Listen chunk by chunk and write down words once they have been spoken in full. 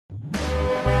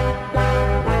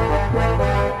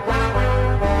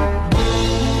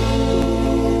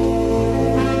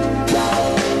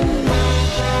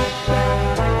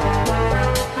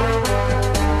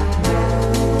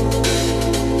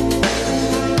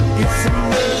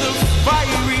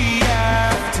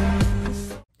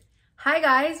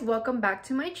guys, welcome back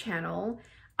to my channel.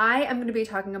 I am going to be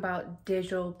talking about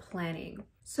digital planning.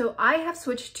 So I have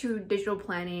switched to digital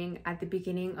planning at the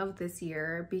beginning of this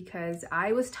year because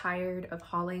I was tired of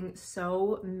hauling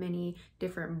so many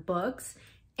different books.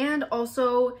 And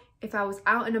also, if I was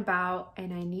out and about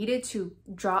and I needed to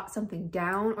jot something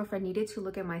down, or if I needed to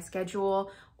look at my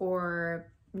schedule or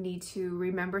need to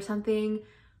remember something,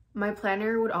 my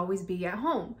planner would always be at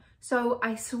home. So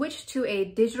I switched to a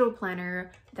digital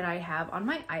planner that I have on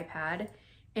my iPad,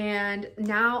 and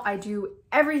now I do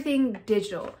everything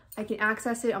digital. I can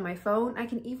access it on my phone. I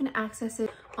can even access it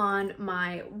on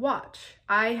my watch.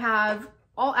 I have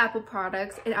all Apple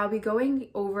products, and I'll be going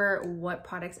over what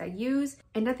products I use.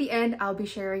 And at the end, I'll be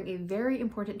sharing a very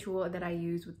important tool that I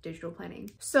use with digital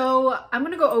planning. So I'm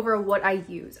gonna go over what I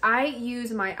use. I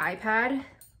use my iPad.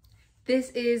 This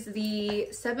is the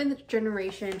 7th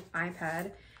generation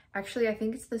iPad. Actually, I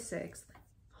think it's the 6th.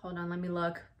 Hold on, let me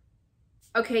look.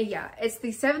 Okay, yeah, it's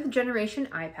the 7th generation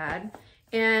iPad.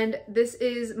 And this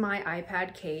is my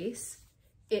iPad case.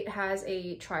 It has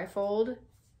a trifold,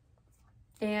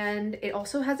 and it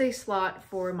also has a slot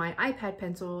for my iPad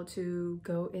pencil to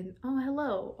go in. Oh,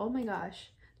 hello. Oh my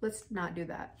gosh. Let's not do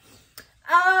that.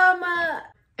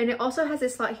 And it also has a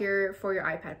slot here for your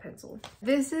iPad pencil.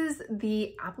 This is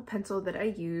the Apple Pencil that I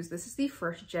use. This is the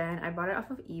 1st gen. I bought it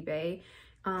off of eBay,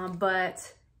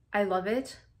 but I love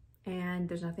it. And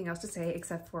there's nothing else to say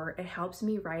except for it helps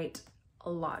me write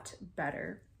a lot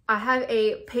better. I have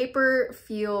a paper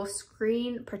feel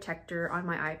screen protector on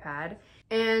my iPad,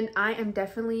 and I am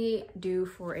definitely due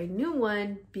for a new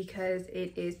one because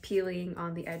it is peeling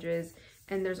on the edges,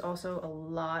 and there's also a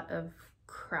lot of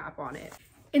crap on it.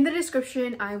 In the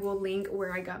description, I will link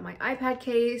where I got my iPad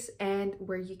case and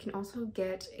where you can also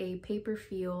get a paper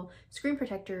feel screen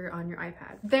protector on your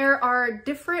iPad. There are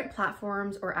different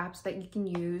platforms or apps that you can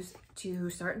use to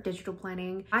start digital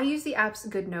planning. I use the app's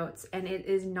Goodnotes, and it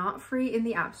is not free in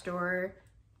the App Store.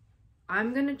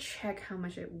 I'm gonna check how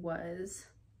much it was.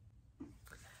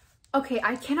 Okay,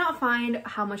 I cannot find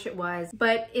how much it was,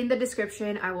 but in the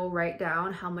description, I will write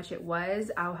down how much it was.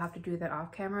 I'll have to do that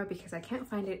off camera because I can't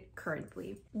find it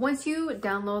currently. Once you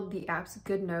download the app's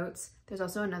Goodnotes, there's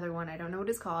also another one, I don't know what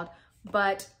it's called,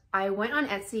 but I went on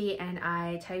Etsy and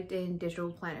I typed in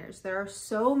digital planners. There are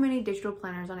so many digital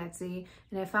planners on Etsy,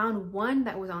 and I found one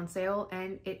that was on sale,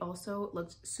 and it also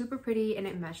looked super pretty and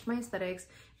it matched my aesthetics.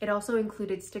 It also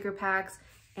included sticker packs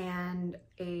and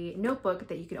a notebook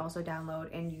that you could also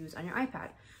download and use on your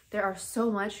iPad. There are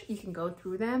so much, you can go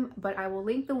through them, but I will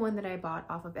link the one that I bought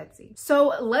off of Etsy.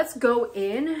 So let's go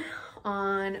in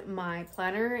on my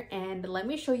planner and let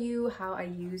me show you how I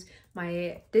use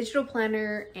my digital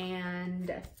planner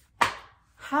and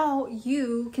how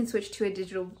you can switch to a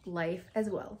digital life as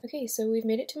well. Okay, so we've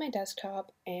made it to my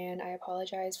desktop, and I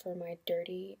apologize for my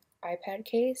dirty iPad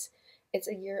case. It's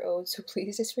a year old, so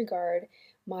please disregard.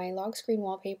 My lock screen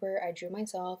wallpaper I drew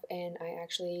myself, and I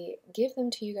actually give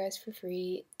them to you guys for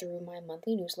free through my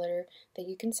monthly newsletter that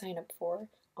you can sign up for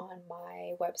on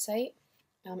my website.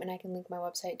 And I can link my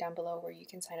website down below where you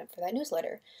can sign up for that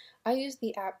newsletter. I use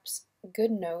the app's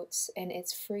Goodnotes, and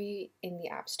it's free in the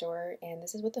App Store, and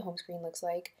this is what the home screen looks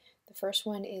like. The first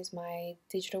one is my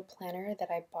digital planner that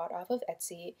I bought off of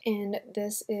Etsy, and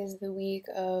this is the week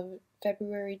of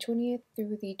February 20th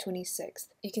through the 26th.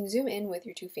 You can zoom in with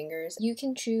your 2 fingers. You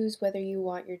can choose whether you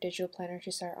want your digital planner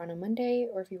to start on a Monday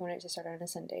or if you want it to start on a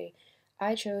Sunday.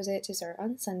 I chose it to start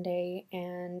on Sunday,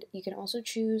 and you can also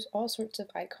choose all sorts of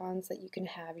icons that you can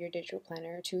have your digital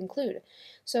planner to include.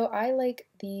 So I like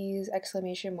these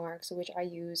exclamation marks, which I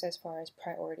use as far as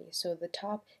priority. So the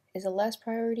top is a less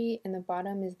priority and the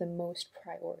bottom is the most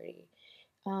priority.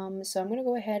 So I'm going to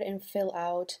go ahead and fill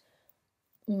out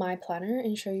my planner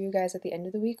and show you guys at the end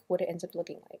of the week what it ends up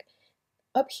looking like.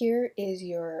 Up here is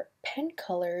your pen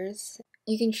colors.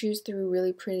 You can choose through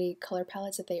really pretty color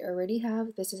palettes that they already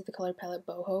have. This is the color palette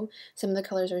Boho. Some of the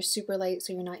colors are super light,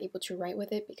 so you're not able to write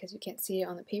with it because you can't see it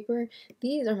on the paper.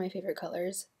 These are my favorite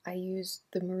colors. I use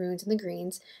the maroons and the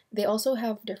greens. They also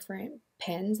have different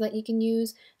pens that you can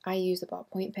use. I use the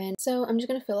ballpoint pen. So I'm just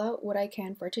going to fill out what I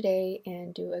can for today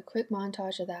and do a quick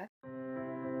montage of that.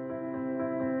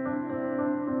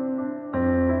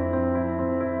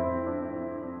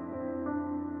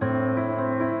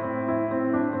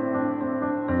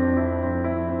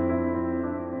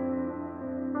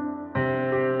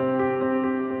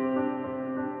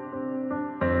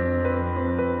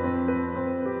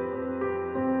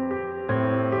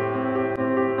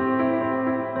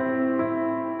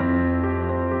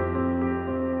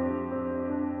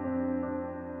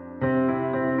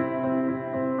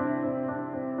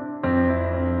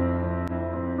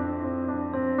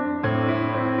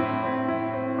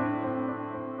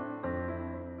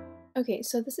 Okay,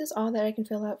 so this is all that I can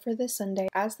fill out for this Sunday.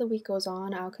 As the week goes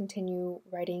on, I'll continue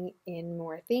writing in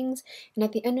more things, and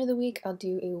at the end of the week, I'll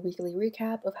do a weekly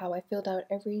recap of how I filled out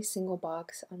every single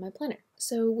box on my planner.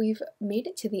 So we've made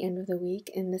it to the end of the week,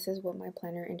 and this is what my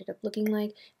planner ended up looking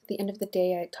like. At the end of the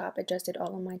day, I top adjusted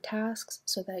all of my tasks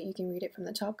so that you can read it from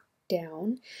the top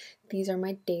down. These are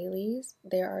my dailies.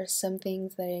 There are some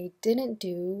things that I didn't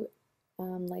do,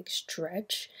 like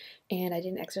stretch, and I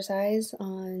didn't exercise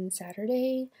on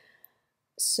Saturday.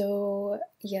 So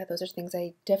yeah, those are things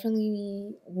I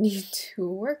definitely need to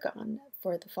work on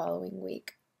for the following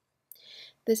week.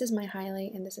 This is my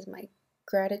highlight and this is my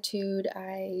gratitude.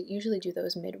 I usually do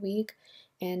those midweek,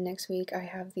 and next week I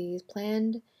have these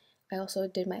planned. I also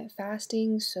did my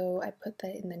fasting, so I put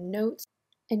that in the notes.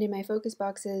 And in my focus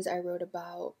boxes, I wrote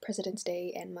about President's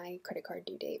Day and my credit card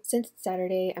due date. Since it's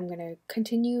Saturday, I'm gonna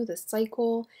continue the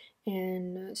cycle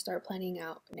and start planning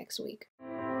out next week.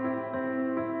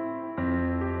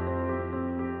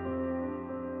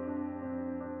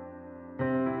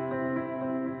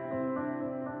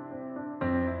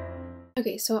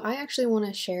 Okay, so I actually want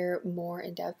to share more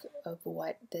in depth of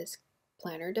what this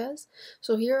planner does.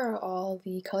 So here are all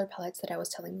the color palettes that I was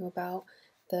telling you about.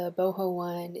 The boho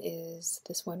one is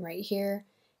this one right here.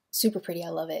 Super pretty, I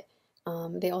love it.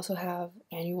 They also have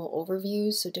annual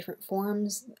overviews, so different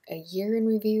forms, a year in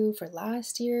review for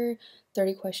last year,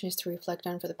 30 questions to reflect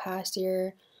on for the past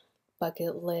year,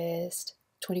 bucket list,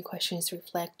 20 questions to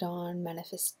reflect on,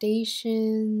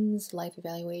 manifestations, life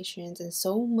evaluations, and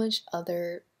so much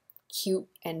other cute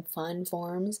and fun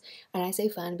forms. And I say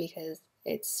fun because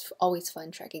it's always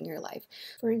fun tracking your life.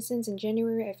 For instance, in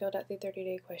January, I filled out the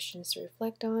 30-day questions to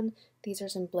reflect on. These are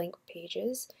some blank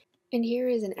pages. And here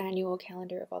is an annual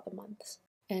calendar of all the months.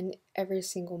 And every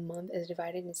single month is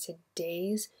divided into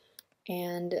days,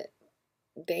 and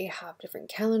they have different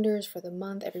calendars for the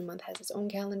month. Every month has its own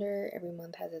calendar. Every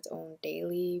month has its own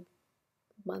daily,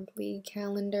 monthly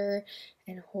calendar,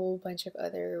 and a whole bunch of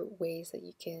other ways that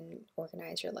you can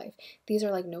organize your life. These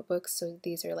are like notebooks, so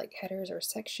these are like headers or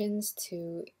sections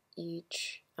to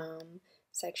each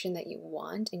section that you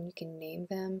want, and you can name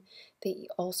them. They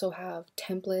also have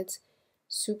templates.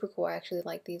 Super cool. I actually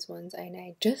like these ones, and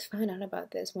I just found out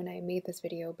about this when I made this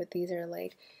video, but these are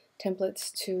like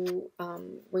templates to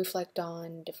reflect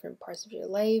on different parts of your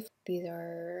life. These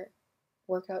are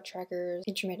workout trackers,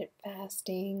 intermittent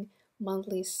fasting,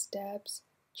 monthly steps,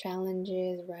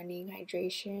 challenges, running,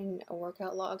 hydration, a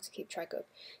workout log to keep track of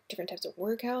different types of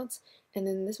workouts. And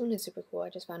then this one is super cool. I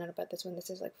just found out about this one. This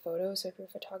is like photos, so if you're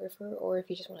a photographer or if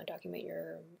you just want to document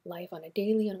your life on a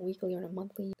daily, on a weekly, or on a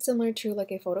monthly, similar to like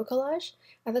a photo collage.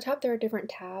 At the top there are different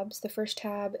tabs. The first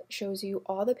tab shows you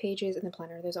all the pages in the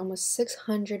planner. There's almost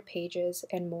 600 pages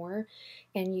and more,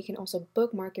 and you can also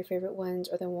bookmark your favorite ones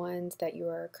or the ones that you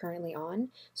are currently on.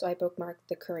 So I bookmarked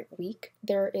the current week.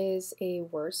 There is a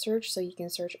word search, so you can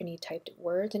search any typed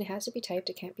words, and it has to be typed,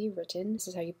 it can't be written. This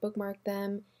is how you bookmark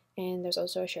them. And there's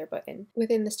also a share button.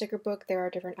 Within the sticker book, there are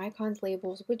different icons,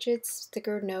 labels, widgets,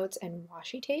 sticker notes, and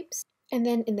washi tapes. And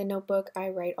then in the notebook, I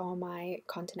write all my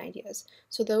content ideas.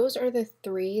 So those are the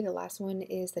three. The last one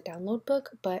is the download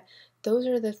book, but those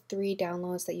are the 3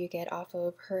 downloads that you get off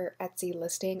of her Etsy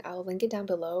listing. I'll link it down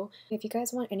below. If you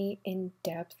guys want any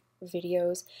in-depth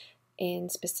videos in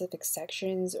specific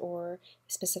sections or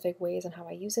specific ways on how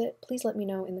I use it, please let me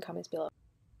know in the comments below.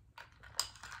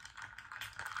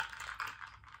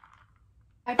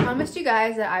 I promised you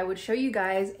guys that I would show you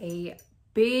guys a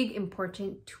big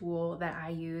important tool that I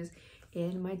use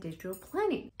in my digital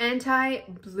planning.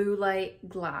 Anti-blue light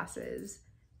glasses.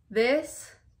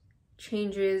 This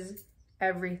changes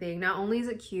everything. Not only is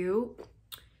it cute,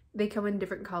 they come in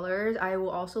different colors. I will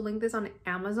also link this on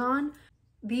Amazon.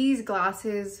 These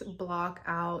glasses block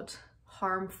out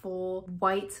harmful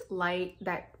white light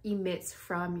that emits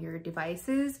from your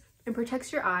devices and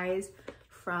protects your eyes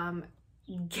from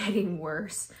getting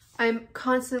worse. I'm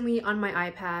constantly on my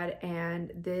iPad,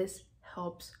 and this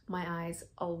helps my eyes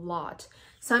a lot.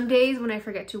 Some days when I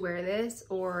forget to wear this,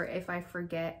 or if I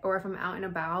forget, or if I'm out and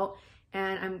about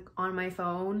and I'm on my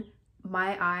phone,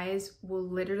 my eyes will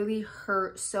literally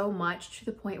hurt so much to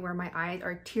the point where my eyes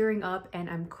are tearing up and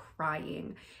I'm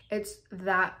crying. It's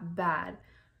that bad.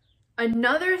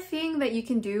 Another thing that you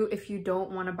can do if you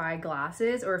don't want to buy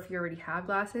glasses, or if you already have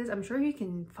glasses, I'm sure you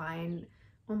can find,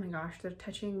 oh my gosh, they're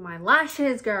touching my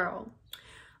lashes, girl.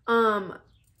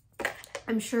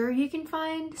 I'm sure you can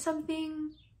find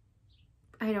something,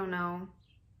 I don't know,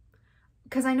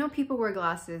 because I know people wear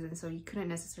glasses, and so you couldn't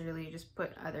necessarily just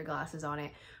put other glasses on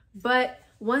it. But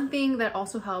one thing that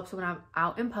also helps when I'm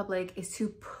out in public is to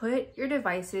put your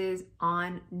devices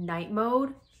on night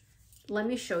mode. Let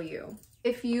me show you.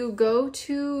 if you go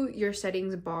to your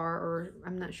settings bar, or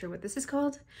I'm not sure what this is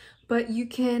called, but you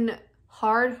can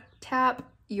hard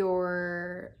tap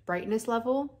your brightness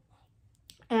level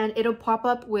and it'll pop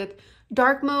up with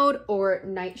dark mode or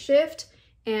night shift.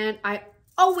 And I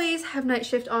always have night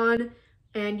shift on,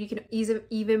 and you can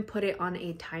even put it on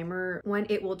a timer when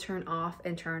it will turn off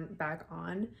and turn back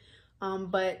on.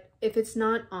 But if it's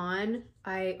not on,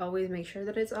 I always make sure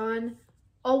that it's on.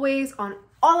 Always on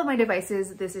all of my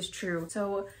devices, this is true.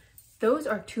 So those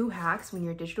are 2 hacks when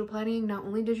you're digital planning, not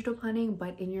only digital planning,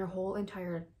 but in your whole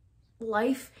entire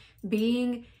life.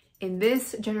 Being in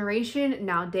this generation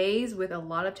nowadays with a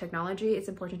lot of technology, it's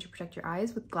important to protect your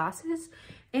eyes with glasses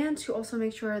and to also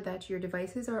make sure that your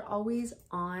devices are always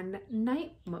on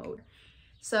night mode.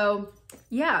 So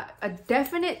yeah, a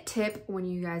definite tip when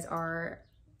you guys are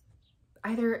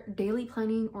either daily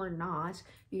planning or not,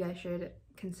 you guys should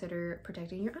consider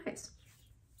protecting your eyes.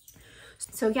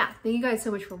 So yeah, thank you guys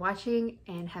so much for watching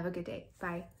and have a good day.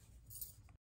 Bye.